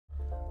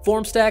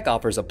Formstack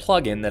offers a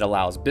plugin that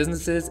allows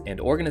businesses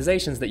and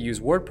organizations that use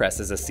WordPress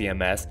as a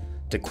CMS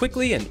to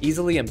quickly and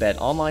easily embed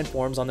online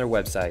forms on their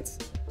websites.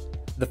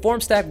 The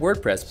Formstack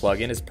WordPress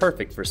plugin is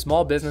perfect for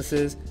small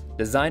businesses,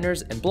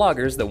 designers, and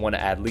bloggers that want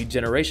to add lead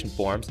generation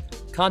forms,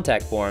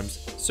 contact forms,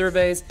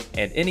 surveys,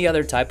 and any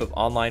other type of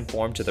online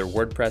form to their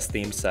WordPress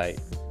themed site.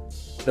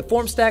 The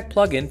Formstack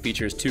plugin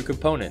features two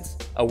components,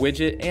 a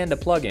widget and a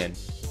plugin.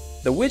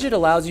 The widget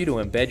allows you to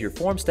embed your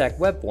Formstack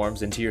web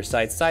forms into your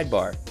site's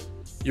sidebar.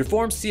 Your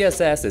form's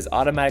CSS is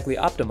automatically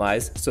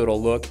optimized so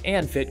it'll look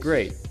and fit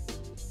great.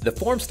 The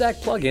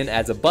Formstack plugin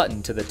adds a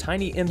button to the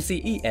tiny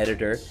MCE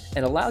editor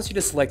and allows you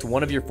to select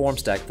one of your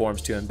Formstack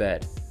forms to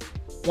embed.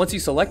 Once you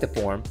select a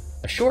form,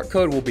 a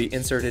shortcode will be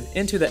inserted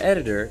into the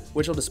editor,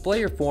 which will display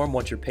your form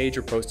once your page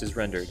or post is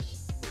rendered.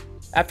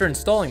 After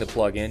installing the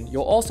plugin,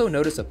 you'll also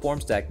notice a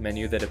Formstack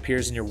menu that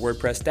appears in your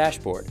WordPress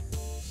dashboard.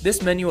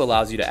 This menu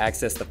allows you to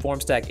access the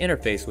Formstack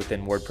interface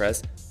within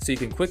WordPress so you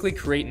can quickly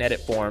create and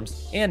edit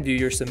forms and view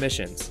your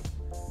submissions.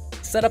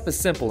 Setup is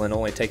simple and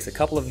only takes a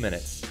couple of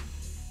minutes.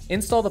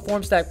 Install the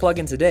Formstack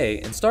plugin today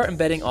and start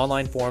embedding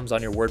online forms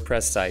on your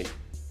WordPress site.